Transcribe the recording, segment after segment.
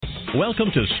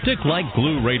Welcome to Stick Like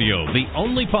Glue Radio, the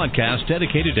only podcast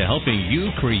dedicated to helping you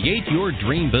create your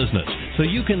dream business so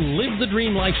you can live the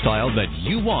dream lifestyle that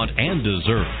you want and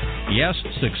deserve. Yes,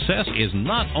 success is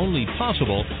not only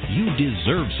possible, you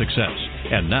deserve success.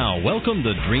 And now, welcome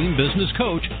the Dream Business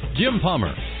Coach, Jim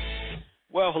Palmer.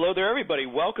 Well, hello there, everybody.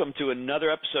 Welcome to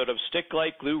another episode of Stick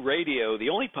Like Glue Radio, the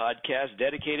only podcast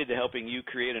dedicated to helping you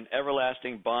create an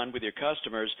everlasting bond with your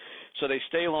customers so they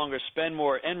stay longer, spend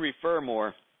more, and refer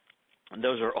more. And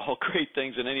those are all great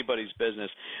things in anybody's business.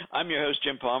 I'm your host,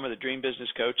 Jim Palmer, the Dream Business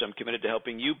Coach. I'm committed to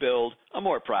helping you build a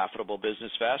more profitable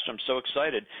business faster. I'm so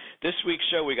excited. This week's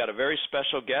show, we got a very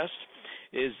special guest.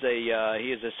 He is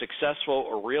a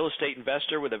successful real estate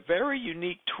investor with a very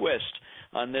unique twist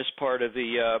on this part of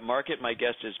the market. My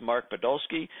guest is Mark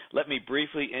Podolsky. Let me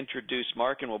briefly introduce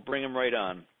Mark, and we'll bring him right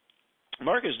on.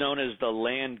 Mark is known as the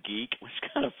Land Geek, which is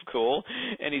kind of cool,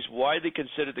 and he's widely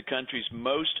considered the country's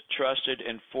most trusted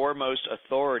and foremost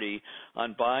authority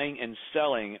on buying and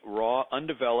selling raw,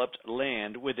 undeveloped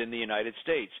land within the United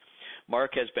States.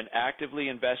 Mark has been actively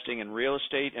investing in real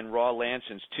estate and raw land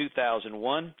since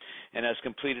 2001 and has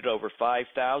completed over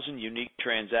 5,000 unique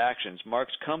transactions.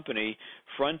 Mark's company,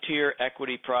 Frontier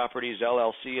Equity Properties,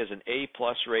 LLC, is an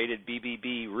A-plus rated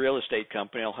BBB real estate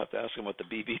company. I'll have to ask him what the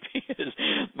BBB is.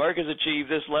 Mark has achieved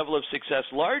this level of success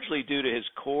largely due to his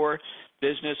core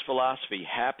business philosophy,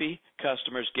 happy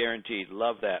customers guaranteed.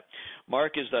 Love that.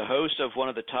 Mark is the host of one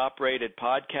of the top-rated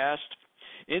podcasts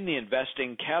in the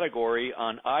investing category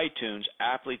on iTunes,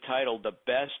 aptly titled The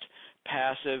Best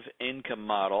Passive Income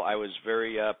Model. I was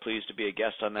very pleased to be a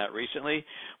guest on that recently.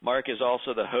 Mark is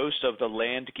also the host of the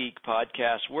Land Geek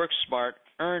podcast, Work Smart,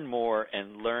 Earn More,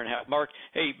 and Learn How. Mark,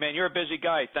 hey, man, you're a busy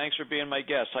guy. Thanks for being my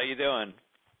guest. How you doing?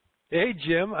 Hey,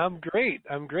 Jim. I'm great.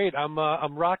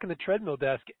 I'm rocking the treadmill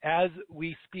desk as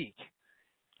we speak.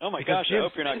 Oh, my gosh. I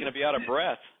hope you're not going to be out of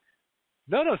breath.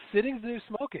 No, sitting's the new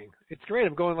smoking. It's great.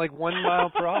 I'm going like 1 mile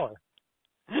per hour.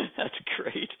 That's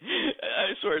great.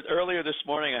 I swear, earlier this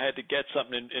morning I had to get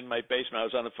something in my basement. I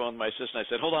was on the phone with my assistant. I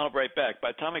said, hold on, I'll be right back.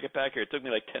 By the time I get back here, it took me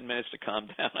like 10 minutes to calm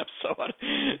down.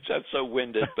 I'm so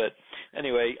winded. But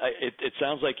anyway, it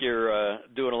sounds like you're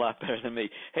doing a lot better than me.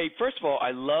 Hey, first of all,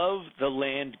 I love the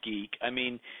Land Geek. I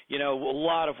mean, you know, a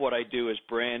lot of what I do is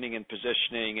branding and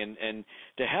positioning, and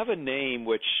to have a name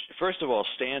which, first of all,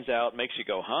 stands out, makes you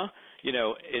go, huh? You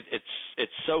know,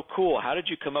 it's so cool. How did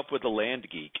you come up with the Land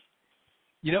Geek?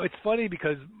 You know, it's funny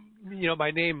because, you know,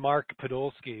 my name, Mark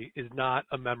Podolsky, is not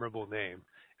a memorable name,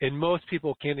 and most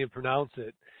people can't even pronounce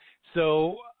it.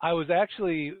 So I was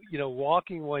actually, you know,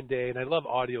 walking one day, and I love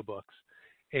audiobooks,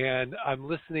 and I'm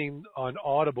listening on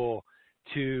Audible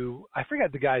to, I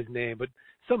forgot the guy's name, but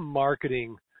some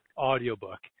marketing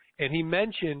audiobook, and he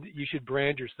mentioned you should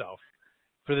brand yourself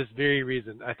for this very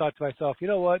reason. I thought to myself, you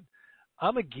know what?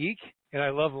 I'm a geek, and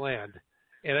I love land,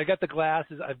 and I got the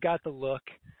glasses, I've got the look.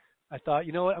 I thought,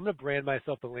 you know what, I'm going to brand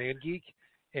myself the Land Geek,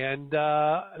 and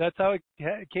that's how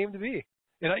it came to be.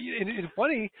 And it's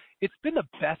funny, it's been the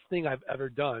best thing I've ever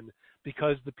done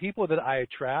because the people that I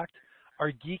attract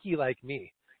are geeky like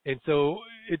me, and so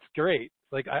it's great.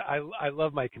 Like, I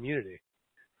love my community.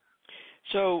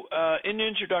 So in the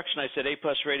introduction, I said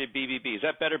A-plus rated BBB. Is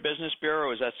that Better Business Bureau,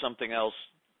 or is that something else?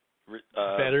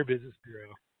 Better Business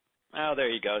Bureau. Oh, there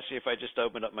you go. See, if I just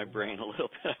opened up my brain a little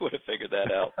bit, I would have figured that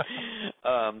out.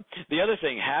 The other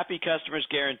thing, happy customers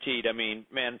guaranteed. I mean,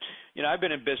 man, you know, I've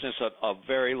been in business a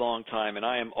very long time, and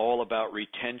I am all about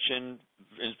retention.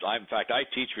 In fact, I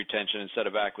teach retention instead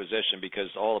of acquisition because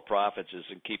all the profits is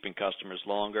in keeping customers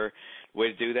longer.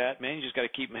 Way to do that, man, you just got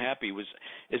to keep them happy.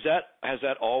 Has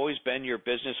that always been your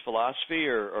business philosophy,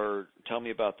 or tell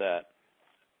me about that?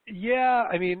 Yeah,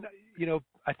 I mean, you know,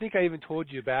 I think I even told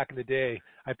you back in the day,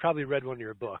 I probably read one of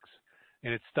your books,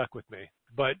 and it stuck with me.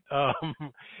 But,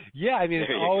 yeah, I mean,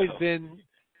 it's always been,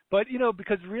 but, you know,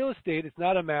 because real estate, it's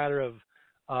not a matter of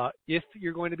if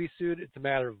you're going to be sued, it's a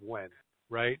matter of when,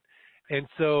 right? And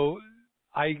so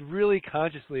I really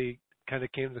consciously kind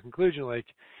of came to the conclusion, like,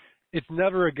 it's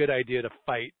never a good idea to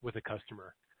fight with a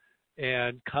customer,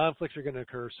 and conflicts are going to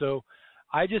occur. So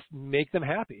I just make them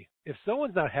happy. If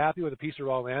someone's not happy with a piece of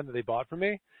raw land that they bought from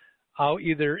me, I'll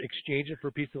either exchange it for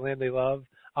a piece of land they love,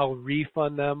 I'll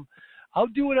refund them, I'll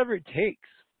do whatever it takes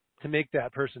to make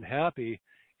that person happy.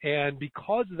 And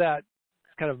because of that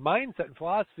kind of mindset and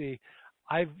philosophy,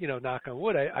 I've, you know, knock on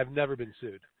wood, I've never been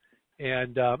sued.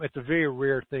 And it's a very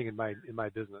rare thing in my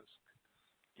business.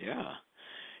 Yeah.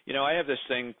 You know, I have this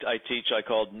thing I teach I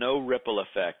call no ripple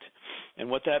effect. And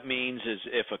what that means is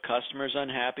if a customer's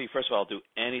unhappy, first of all, I'll do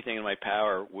anything in my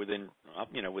power within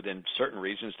certain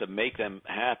reasons to make them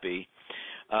happy.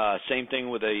 Same thing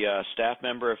with a staff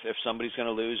member if somebody's going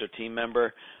to lose, or team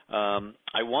member.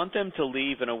 I want them to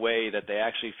leave in a way that they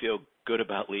actually feel good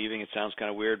about leaving. It sounds kind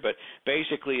of weird, but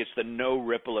basically it's the no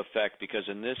ripple effect, because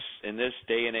in this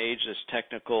day and age, this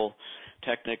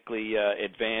technically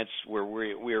advanced, where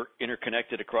we're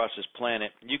interconnected across this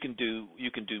planet, you can do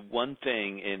one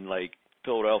thing in like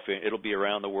Philadelphia, it'll be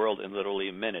around the world in literally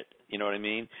a minute. You know what I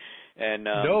mean? And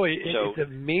it's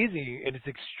amazing, and it's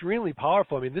extremely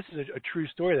powerful. I mean, this is a true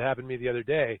story that happened to me the other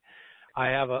day. I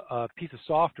have a piece of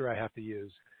software I have to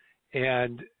use,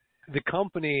 and the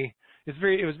company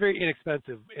it was very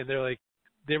inexpensive, and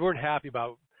they weren't happy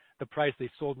about the price they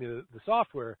sold me the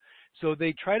software, so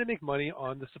they try to make money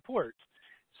on the support.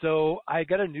 So I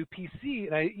got a new PC,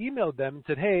 and I emailed them and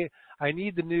said, "Hey, I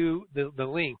need the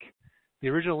link, the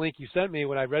original link you sent me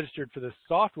when I registered for the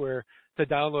software to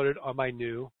download it on my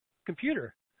new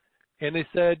computer." And they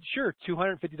said, "Sure,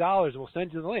 $250, and we'll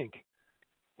send you the link."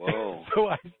 Whoa.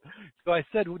 So I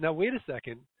said, "Now wait a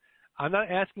second. I'm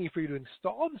not asking for you to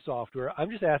install the software.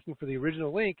 I'm just asking for the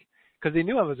original link," because they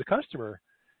knew I was a customer.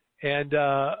 And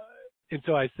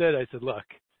so I said, "Look,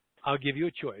 I'll give you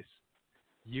a choice.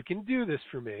 You can do this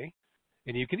for me,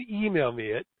 and you can email me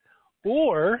it,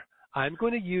 or I'm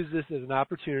going to use this as an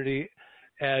opportunity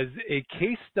as a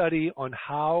case study on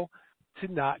how to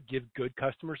not give good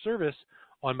customer service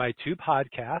on my 2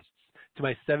 podcasts, to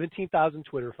my 17,000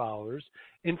 Twitter followers,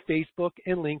 in Facebook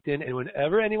and LinkedIn, and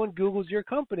whenever anyone Googles your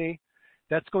company,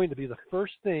 that's going to be the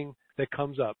first thing that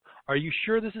comes up. Are you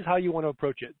sure this is how you want to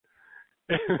approach it?"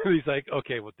 He's like,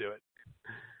 "Okay, we'll do it."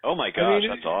 Oh my gosh,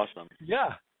 that's awesome.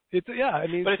 Yeah, I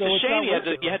mean, but it's a shame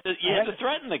you had to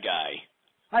threaten the guy.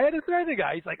 I had to threaten the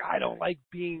guy. He's like, "I don't like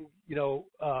being,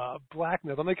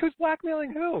 blackmailed." I'm like, "Who's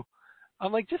blackmailing who?"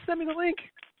 I'm like, "Just send me the link."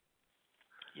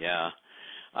 Yeah.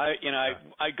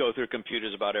 I go through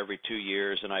computers about every 2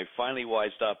 years, and I finally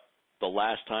wised up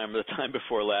the time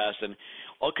before last, and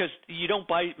because you don't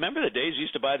buy. Remember the days you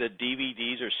used to buy the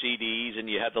DVDs or CDs, and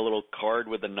you had the little card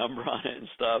with the number on it and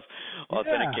stuff,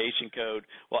 authentication code.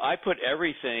 Well, I put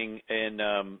everything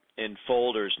in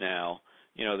folders now,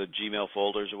 the Gmail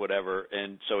folders or whatever,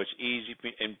 and so it's easy.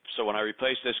 And so when I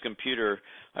replace this computer,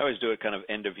 I always do it kind of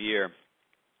end of year.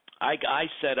 I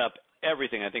set up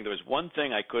everything. I think there was one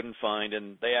thing I couldn't find,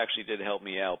 and they actually did help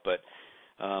me out, but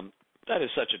that is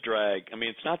such a drag. I mean,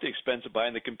 it's not the expense of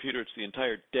buying the computer, it's the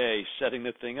entire day setting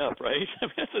the thing up, right? I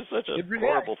mean, it's such a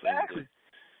horrible thing to do.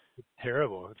 It's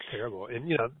terrible.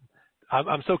 And,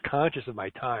 I'm so conscious of my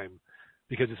time,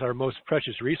 because it's our most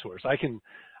precious resource. I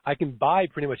can buy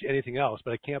pretty much anything else,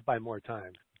 but I can't buy more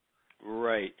time.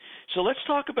 Right. So let's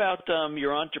talk about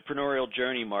your entrepreneurial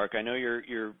journey, Mark. I know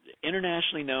you're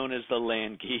internationally known as the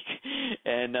Land Geek,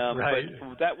 and right.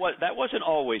 but that wasn't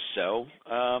always so.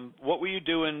 What were you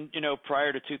doing,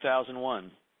 prior to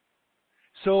 2001?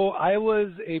 So I was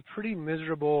a pretty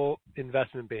miserable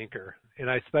investment banker, and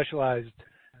I specialized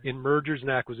in mergers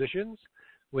and acquisitions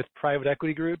with private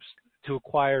equity groups to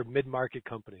acquire mid-market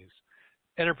companies,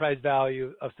 enterprise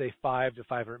value of say $500 to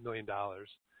 $500 million.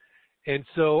 And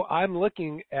so I'm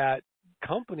looking at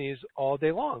companies all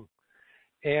day long,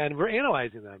 and we're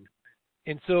analyzing them.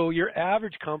 And so your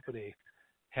average company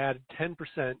had 10%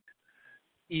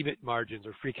 EBIT margins,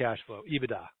 or free cash flow,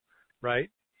 EBITDA, right?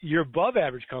 Your above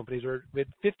average companies were with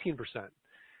 15%.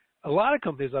 A lot of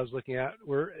companies I was looking at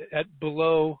were at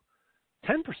below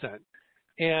 10%.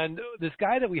 And this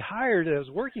guy that we hired that I was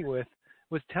working with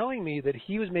was telling me that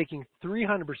he was making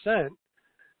 300%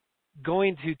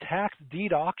 going to tax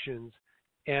deed auctions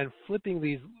and flipping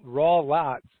these raw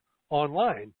lots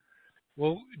online.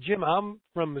 Well, Jim, I'm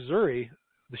from Missouri,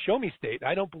 the show me state.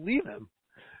 I don't believe him.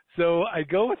 So I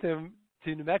go with him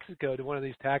to New Mexico to one of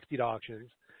these tax deed auctions.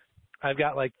 I've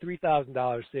got like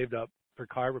 $3,000 saved up for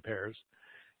car repairs.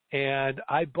 And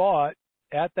I bought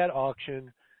at that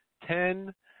auction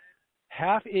 10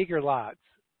 half-acre lots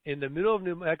in the middle of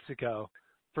New Mexico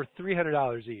for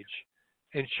 $300 each.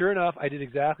 And sure enough, I did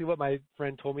exactly what my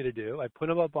friend told me to do. I put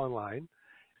them up online,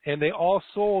 and they all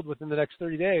sold within the next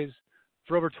 30 days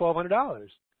for over $1,200.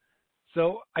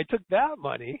 So I took that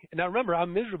money, and now remember,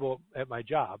 I'm miserable at my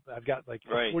job. I've got like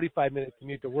a 45-minute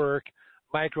commute to work,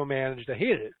 micromanaged. I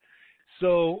hated it.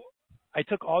 So I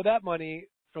took all that money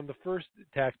from the first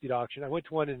tax deed auction. I went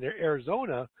to one in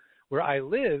Arizona where I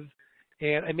live,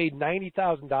 and I made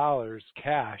 $90,000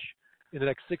 cash in the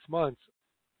next 6 months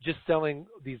just selling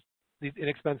these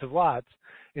inexpensive lots.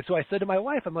 And so I said to my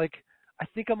wife, I'm like, I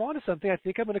think I'm onto something. I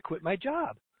think I'm going to quit my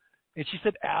job. And she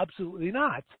said, absolutely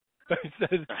not. I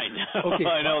said, I know. Okay,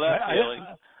 I know that feeling.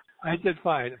 I said,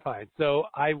 fine. So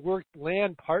I worked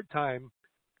part-time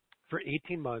for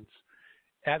 18 months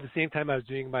at the same time I was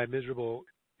doing my miserable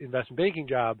investment banking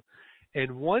job.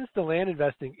 And once the land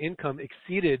investing income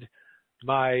exceeded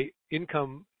my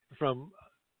income from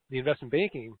the investment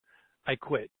banking, I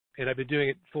quit. And I've been doing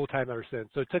it full time ever since.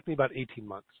 So it took me about 18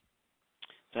 months.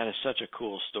 That is such a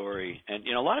cool story. And,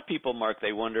 a lot of people, Mark,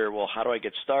 they wonder, well, how do I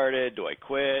get started? Do I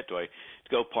quit? Do I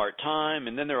go part-time?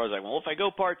 And then they're always like, well, if I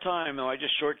go part-time, am I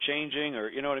just shortchanging? Or,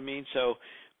 you know what I mean? So,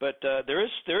 but there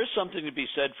is something to be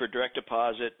said for direct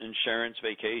deposit, insurance,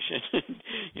 vacation,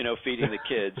 feeding the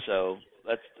kids. So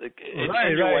that's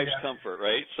and your wife's comfort,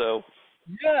 right? So.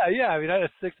 Yeah. I mean, I had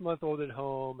a 6-month-old at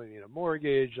home and,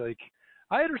 mortgage. Like,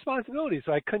 I had responsibilities,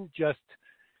 so I couldn't just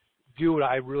do what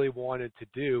I really wanted to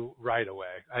do right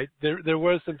away. There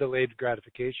was some delayed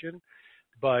gratification,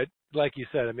 but like you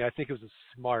said, I mean, I think it was a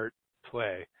smart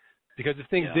play because if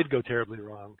things did go terribly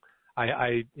wrong,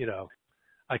 I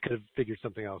could have figured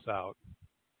something else out.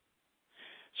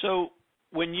 So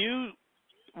when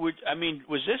was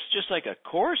this just like a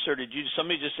course, or did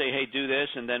somebody just say, hey, do this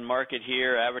and then market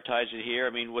here, advertise it here? I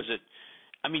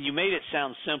mean, you made it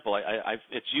sound simple.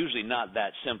 It's usually not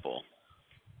that simple.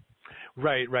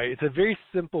 Right. It's a very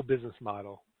simple business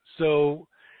model. So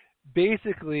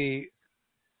basically,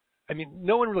 I mean,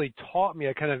 no one really taught me.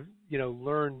 I kind of,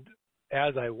 learned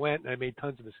as I went, and I made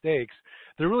tons of mistakes.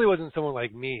 There really wasn't someone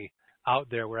like me out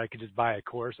there where I could just buy a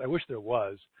course. I wish there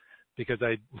was, because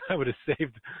I would have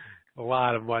saved a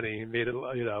lot of money and made it,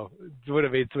 would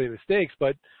have made so many mistakes.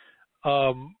 But,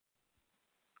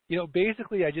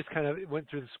 basically I just kind of went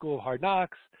through the school of hard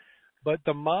knocks, but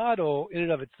the model in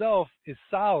and of itself is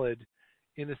solid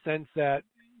in the sense that,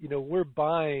 we're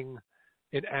buying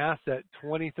an asset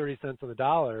 20, 30 cents on the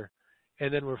dollar,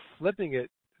 and then we're flipping it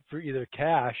for either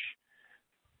cash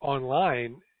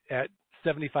online at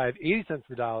 75, 80 cents on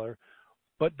the dollar.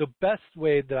 But the best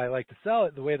way that I like to sell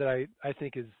it, the way that I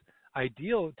think is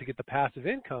ideal to get the passive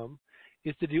income,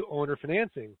 is to do owner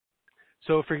financing.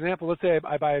 So, for example, let's say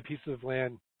I buy a piece of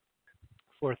land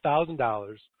for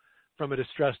 $1,000 from a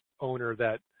distressed owner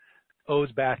that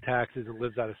owes back taxes and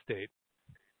lives out of state.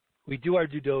 We do our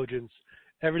due diligence.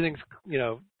 Everything's,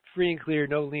 free and clear,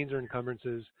 no liens or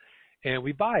encumbrances, and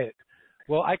we buy it.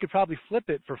 Well, I could probably flip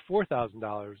it for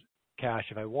 $4,000 cash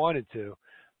if I wanted to,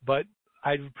 but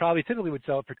I probably typically would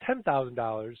sell it for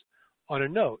 $10,000 on a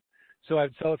note. So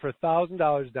I'd sell it for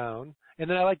 $1,000 down, and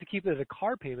then I like to keep it as a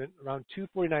car payment around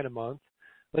 $249 a month.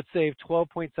 Let's save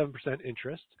 12.7%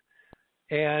 interest.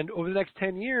 And over the next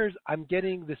 10 years, I'm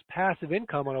getting this passive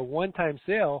income on a one-time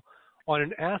sale on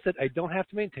an asset I don't have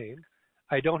to maintain,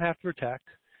 I don't have to protect,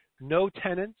 no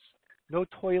tenants, no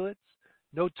toilets,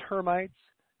 no termites,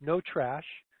 no trash.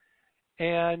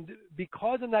 And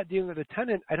because I'm not dealing with a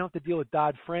tenant, I don't have to deal with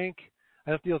Dodd-Frank, I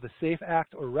don't have to deal with the SAFE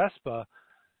Act or RESPA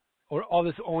or all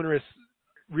this onerous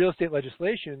real estate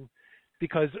legislation,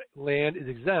 because land is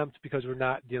exempt because we're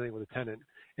not dealing with a tenant.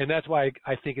 And that's why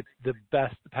I think it's the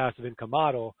best passive income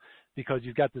model, because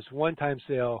you've got this one-time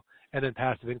sale and then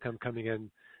passive income coming in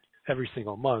every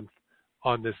single month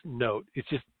on this note. It's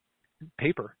just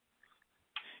paper.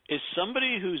 Is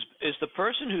the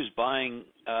person who's buying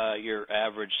your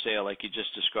average sale, like you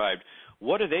just described,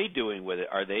 what are they doing with it?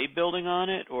 Are they building on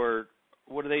it, or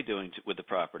what are they doing with the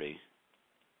property?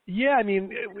 Yeah, I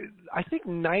mean, I think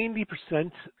 90%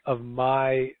 of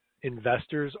my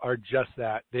investors are just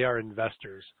that. They are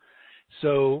investors.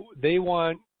 So they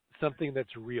want something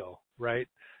that's real, right?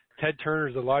 Ted Turner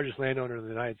is the largest landowner in the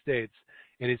United States,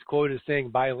 and he's quoted as saying,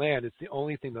 buy land, it's the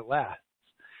only thing that lasts.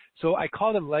 So I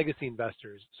call them legacy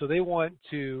investors. So they want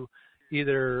to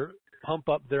either pump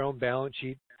up their own balance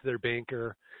sheet to their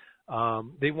banker.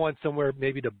 They want somewhere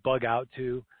maybe to bug out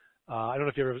to. I don't know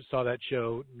if you ever saw that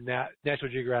show,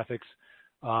 National Geographic's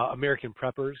American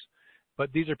Preppers,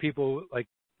 but these are people like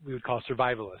we would call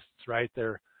survivalists, right?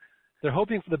 They're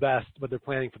hoping for the best, but they're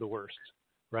planning for the worst,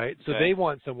 right? So they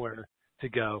want somewhere to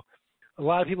go. A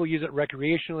lot of people use it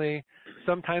recreationally.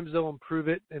 Sometimes they'll improve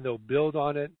it and they'll build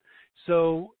on it.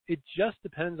 So it just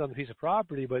depends on the piece of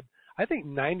property, but I think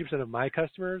 90% of my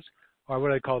customers are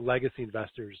what I call legacy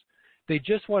investors. They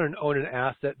just want to own an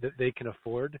asset that they can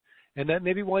afford and that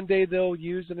maybe one day they'll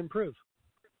use and improve.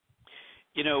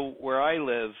 Where I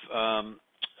live,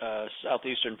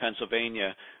 southeastern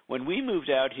Pennsylvania, when we moved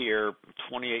out here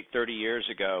 28, 30 years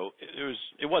ago,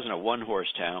 it wasn't a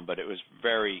one-horse town, but it was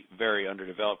very, very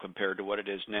underdeveloped compared to what it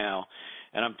is now.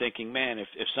 And I'm thinking, man, if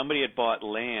somebody had bought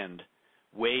land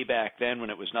way back then when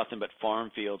it was nothing but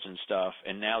farm fields and stuff,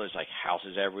 and now there's like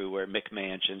houses everywhere,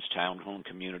 McMansions, townhome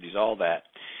communities, all that.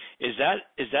 Is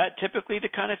that typically the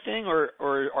kind of thing, or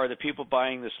are the people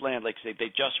buying this land, like say, they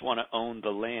just want to own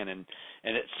the land, and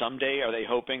someday are they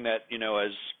hoping that,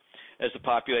 as the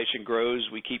population grows,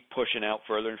 we keep pushing out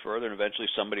further and further, and eventually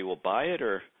somebody will buy it?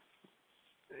 Or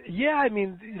Yeah, I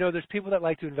mean, there's people that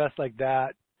like to invest like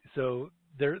that. So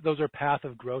those are path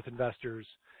of growth investors.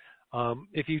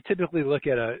 If you typically look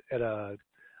at a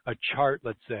chart,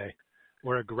 let's say,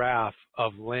 or a graph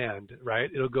of land, right?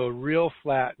 It'll go real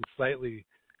flat and slightly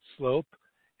slope,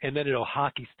 and then it'll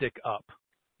hockey stick up,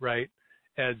 right?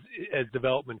 As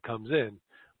development comes in.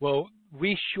 Well,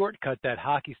 we shortcut that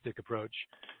hockey stick approach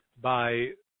by,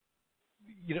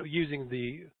 using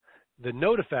the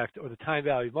note effect or the time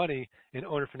value of money in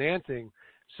owner financing.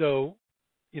 So,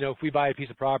 if we buy a piece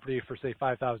of property for say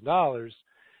 $5,000,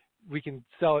 we can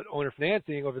sell it owner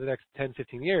financing over the next 10,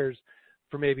 15 years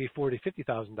for maybe $40,000,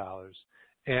 $50,000.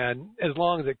 And as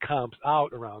long as it comps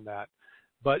out around that.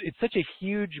 But it's such a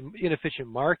huge inefficient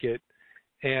market,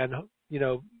 and,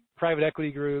 private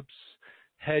equity groups,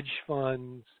 hedge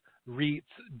funds, REITs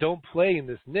don't play in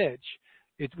this niche.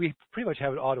 We pretty much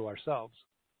have it all to ourselves.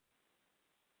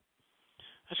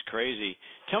 That's crazy.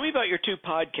 Tell me about your 2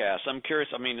 podcasts. I'm curious.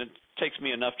 I mean, it takes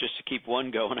me enough just to keep one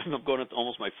going. I'm going to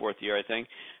almost my 4th year, I think.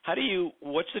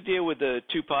 What's the deal with the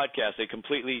 2 podcasts? They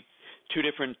completely 2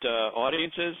 different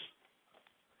audiences?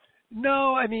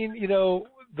 No, I mean,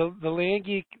 the Land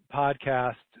Geek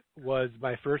podcast was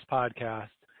my first podcast.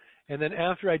 And then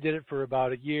after I did it for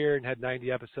about a year and had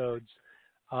 90 episodes,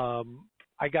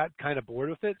 I got kind of bored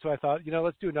with it. So I thought,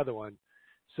 let's do another one.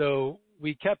 So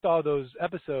we kept all those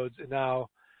episodes, and now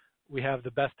we have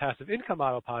the Best Passive Income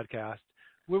Model podcast,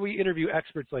 where we interview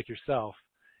experts like yourself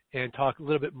and talk a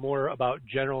little bit more about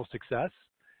general success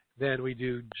than we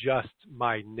do just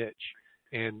my niche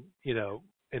and,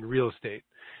 in real estate.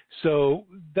 So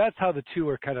that's how the 2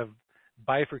 are kind of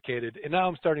bifurcated. And now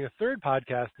I'm starting a 3rd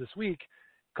podcast this week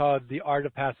called The Art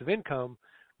of Passive Income,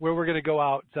 where we're going to go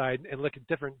outside and look at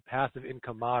different passive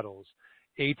income models,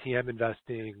 ATM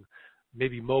investing,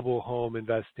 maybe mobile home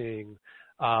investing,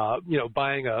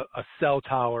 buying a cell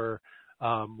tower,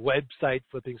 website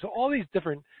flipping. So all these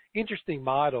different interesting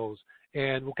models,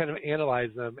 and we'll kind of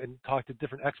analyze them and talk to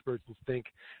different experts and think,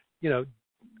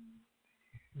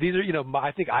 these are,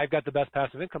 I think I've got the best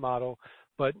passive income model,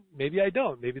 but maybe I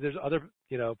don't. Maybe there's other,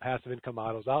 passive income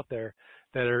models out there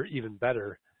that are even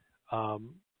better.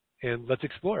 And let's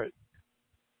explore it.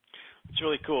 It's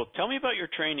really cool. Tell me about your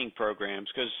training programs,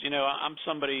 because, I'm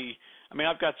somebody,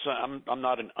 I'm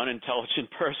not an unintelligent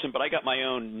person, but I got my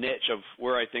own niche of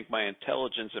where I think my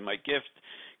intelligence and my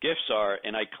gifts are,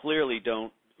 and I clearly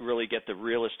don't really get the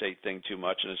real estate thing too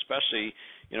much, and especially,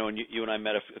 when you and I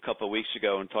met a couple of weeks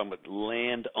ago and talking about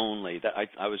land only, that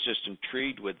I was just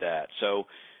intrigued with that. So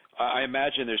I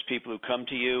imagine there's people who come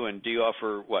to you, and do you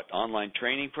offer, online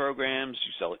training programs?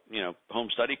 You sell, home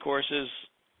study courses?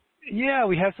 Yeah,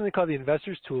 we have something called the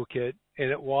Investor's Toolkit,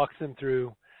 and it walks them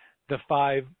through the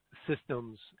 5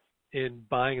 systems in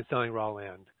buying and selling raw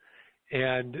land.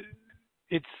 And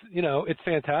it's, it's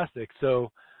fantastic.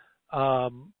 So,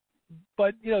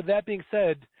 but, that being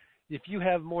said, if you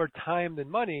have more time than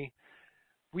money,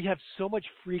 we have so much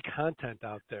free content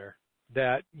out there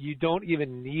that you don't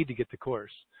even need to get the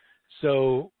course.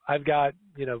 So I've got,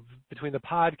 between the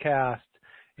podcast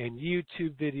and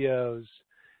YouTube videos,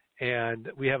 and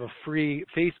we have a free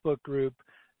Facebook group,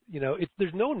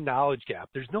 there's no knowledge gap.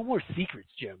 There's no more secrets,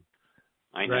 Jim.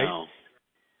 I know. Right?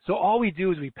 So all we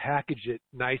do is we package it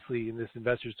nicely in this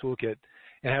Investor's Toolkit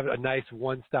and have a nice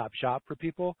one-stop shop for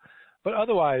people. But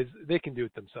otherwise, they can do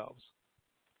it themselves.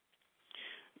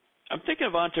 I'm thinking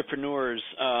of entrepreneurs,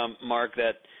 Mark,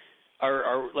 that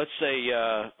are let's say,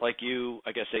 like you,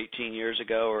 I guess 18 years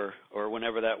ago or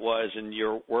whenever that was, and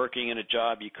you're working in a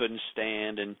job you couldn't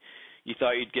stand, and you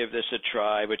thought you'd give this a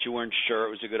try, but you weren't sure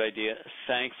it was a good idea.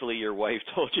 Thankfully, your wife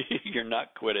told you you're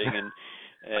not quitting,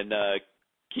 and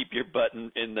keep your butt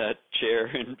in that chair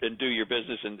and do your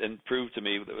business and prove to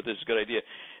me that this is a good idea.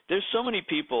 There's so many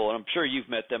people, and I'm sure you've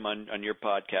met them on your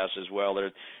podcast as well.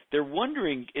 They're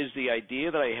wondering, is the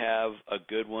idea that I have a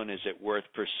good one? Is it worth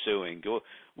pursuing?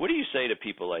 What do you say to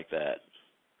people like that?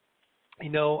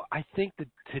 I think that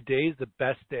today's the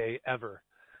best day ever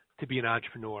to be an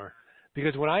entrepreneur.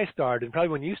 Because when I started, and probably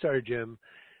when you started, Jim,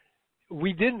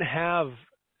 we didn't have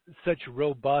such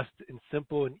robust and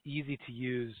simple and easy to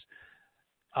use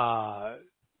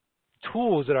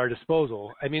tools at our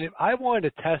disposal. I mean, if I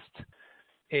wanted to test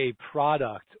a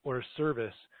product or a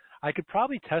service, I could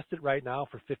probably test it right now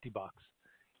for $50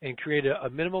 and create a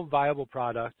minimum viable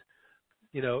product,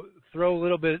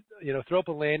 throw up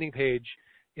a landing page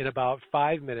in about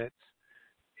 5 minutes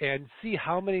and see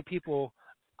how many people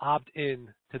opt in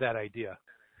to that idea,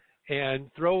 and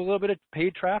throw a little bit of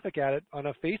paid traffic at it on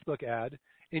a Facebook ad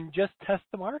and just test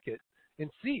the market and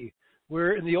see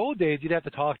Where in the old days, you'd have to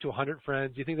talk to 100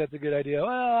 friends. You think that's a good idea? Well,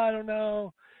 I don't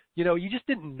know. You just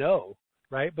didn't know,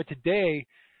 right? But today,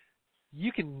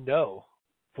 you can know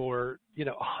for,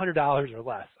 $100 or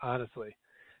less, honestly,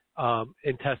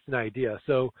 and test an idea.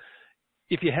 So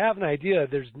if you have an idea,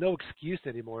 there's no excuse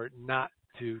anymore not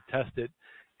to test it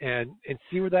and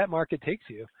see where that market takes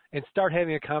you and start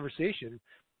having a conversation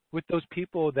with those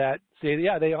people that say,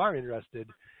 yeah, they are interested.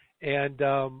 And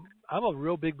I'm a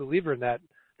real big believer in that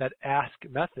ask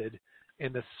method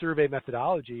and the survey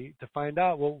methodology to find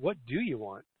out, well, what do you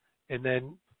want? And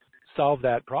then solve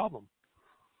that problem.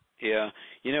 Yeah.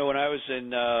 When I was in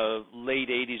late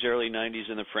 80s, early 90s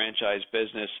in the franchise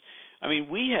business,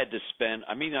 we had to spend,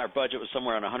 our budget was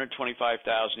somewhere around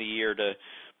 $125,000 a year to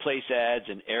place ads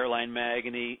in Airline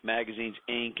magazines,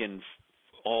 Inc., and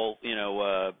all,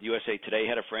 USA Today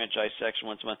had a franchise section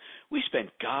once a month. We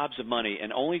spent gobs of money,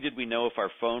 and only did we know if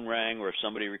our phone rang or if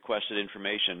somebody requested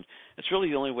information. That's really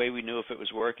the only way we knew if it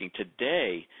was working.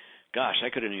 Today, gosh,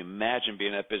 I couldn't even imagine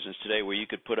being in that business today where you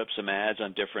could put up some ads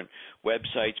on different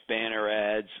websites, banner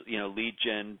ads, lead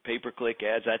gen, pay-per-click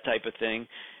ads, that type of thing,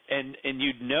 and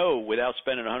you'd know without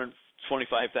spending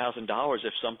 $125,000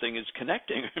 if something is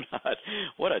connecting or not.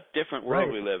 What a different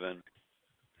world we live in.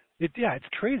 It's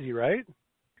crazy, right?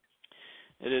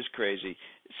 It is crazy.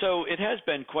 So it has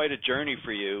been quite a journey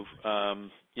for you,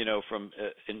 from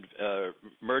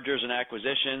mergers and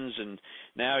acquisitions, and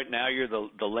now you're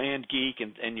the land geek,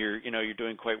 and you're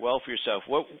doing quite well for yourself.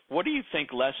 What do you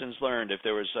think lessons learned? If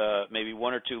there was maybe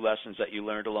one or two lessons that you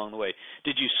learned along the way,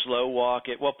 did you slow walk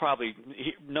it? Well, probably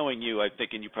knowing you, I'm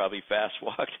thinking you probably fast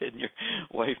walked it, and your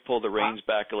wife pulled the reins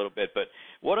back a little bit. But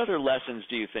what other lessons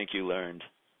do you think you learned?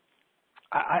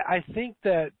 I think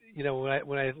that,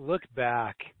 when I look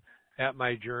back at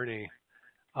my journey,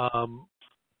 a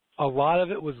lot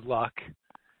of it was luck.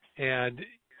 And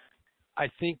I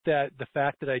think that the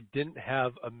fact that I didn't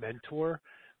have a mentor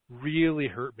really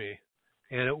hurt me.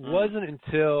 And it wasn't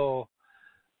until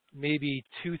maybe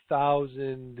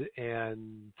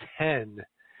 2010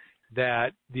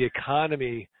 that the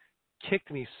economy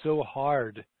kicked me so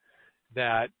hard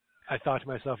that I thought to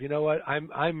myself, you know what,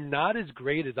 I'm not as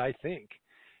great as I think.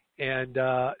 And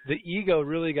the ego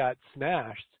really got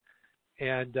smashed,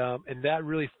 and that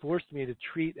really forced me to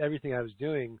treat everything I was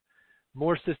doing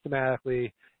more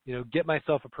systematically. Get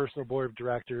myself a personal board of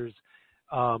directors,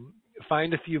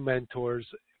 find a few mentors,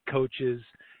 coaches,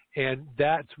 and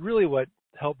that's really what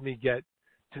helped me get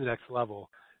to the next level.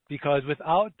 Because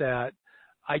without that,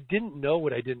 I didn't know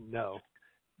what I didn't know,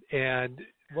 and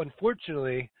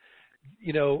unfortunately,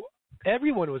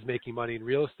 everyone was making money in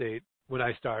real estate when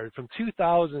I started. From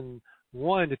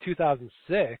 2001 to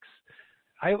 2006,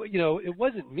 it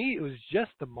wasn't me, it was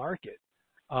just the market.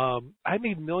 I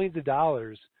made millions of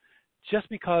dollars just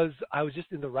because I was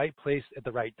just in the right place at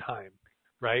the right time,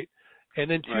 right? And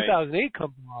then 2008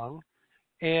 comes along,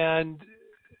 and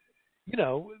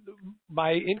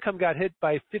my income got hit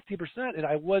by 50%, and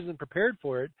I wasn't prepared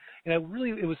for it. And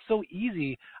it was so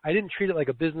easy. I didn't treat it like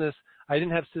a business. I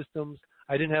didn't have systems.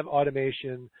 I didn't have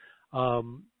automation. I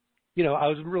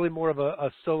was really more of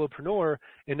a solopreneur,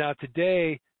 and now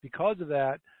today, because of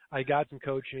that, I got some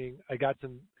coaching. I got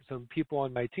some people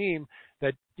on my team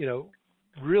that,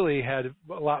 really had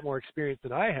a lot more experience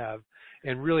than I have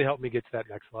and really helped me get to that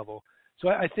next level. So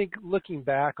I think looking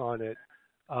back on it,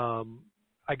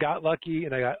 I got lucky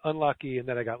and I got unlucky, and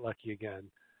then I got lucky again.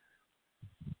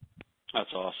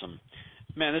 That's awesome.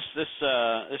 Man, this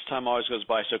time always goes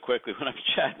by so quickly when I'm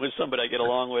chatting with somebody I get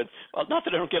along with. Well, not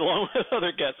that I don't get along with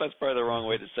other guests. That's probably the wrong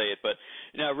way to say it. But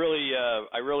I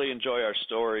really enjoy our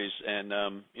stories, and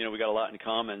we got a lot in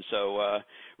common. So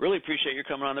really appreciate you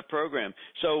coming on the program.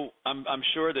 So I'm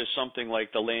sure there's something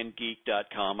like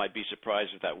thelandgeek.com. I'd be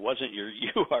surprised if that wasn't your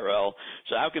URL.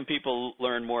 So how can people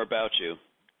learn more about you?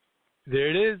 There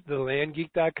it is,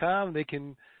 thelandgeek.com. They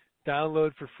can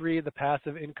download for free the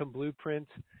Passive Income Blueprint,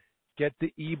 get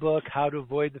the ebook, How to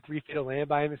Avoid the 3 Fatal Land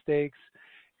Buying Mistakes,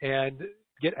 and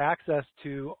get access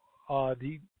to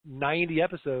the 90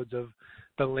 episodes of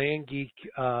the Land Geek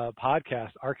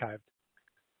podcast archived.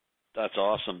 That's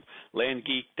awesome.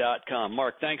 Landgeek.com.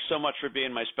 Mark, thanks so much for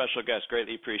being my special guest.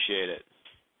 Greatly appreciate it.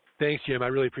 Thanks, Jim. I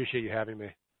really appreciate you having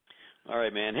me. All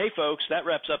right, man. Hey, folks, that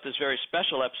wraps up this very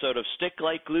special episode of Stick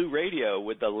Like Glue Radio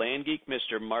with the Land Geek,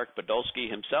 Mr. Mark Podolsky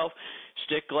himself.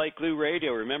 Stick Like Glue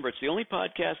Radio. Remember, it's the only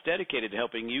podcast dedicated to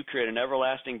helping you create an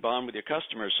everlasting bond with your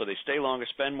customers so they stay longer,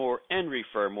 spend more, and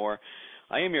refer more.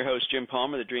 I am your host, Jim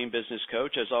Palmer, the Dream Business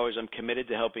Coach. As always, I'm committed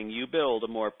to helping you build a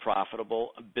more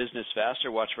profitable business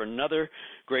faster. Watch for another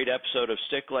great episode of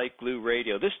Stick Like Glue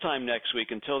Radio this time next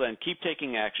week. Until then, keep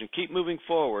taking action, keep moving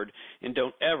forward, and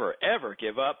don't ever, ever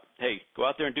give up. Hey, go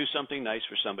out there and do something nice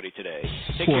for somebody today.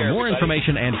 Take care, For more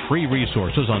information and free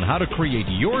resources on how to create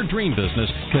your dream business,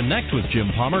 connect with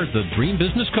Jim Palmer, the Dream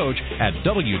Business Coach, at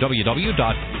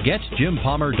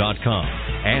www.getjimpalmer.com.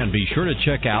 And be sure to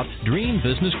check out Dream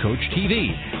Business Coach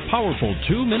TV, powerful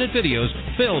 2-minute videos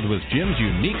filled with Jim's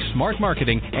unique smart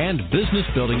marketing and business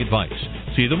building advice.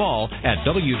 See them all at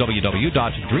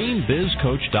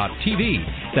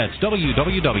www.dreambizcoach.tv. That's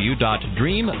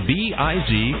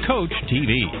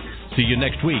www.dreambizcoach.tv. See you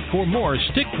next week for more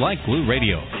Stick Like Glue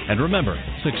Radio. And remember,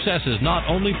 success is not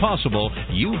only possible,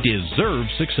 you deserve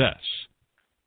success.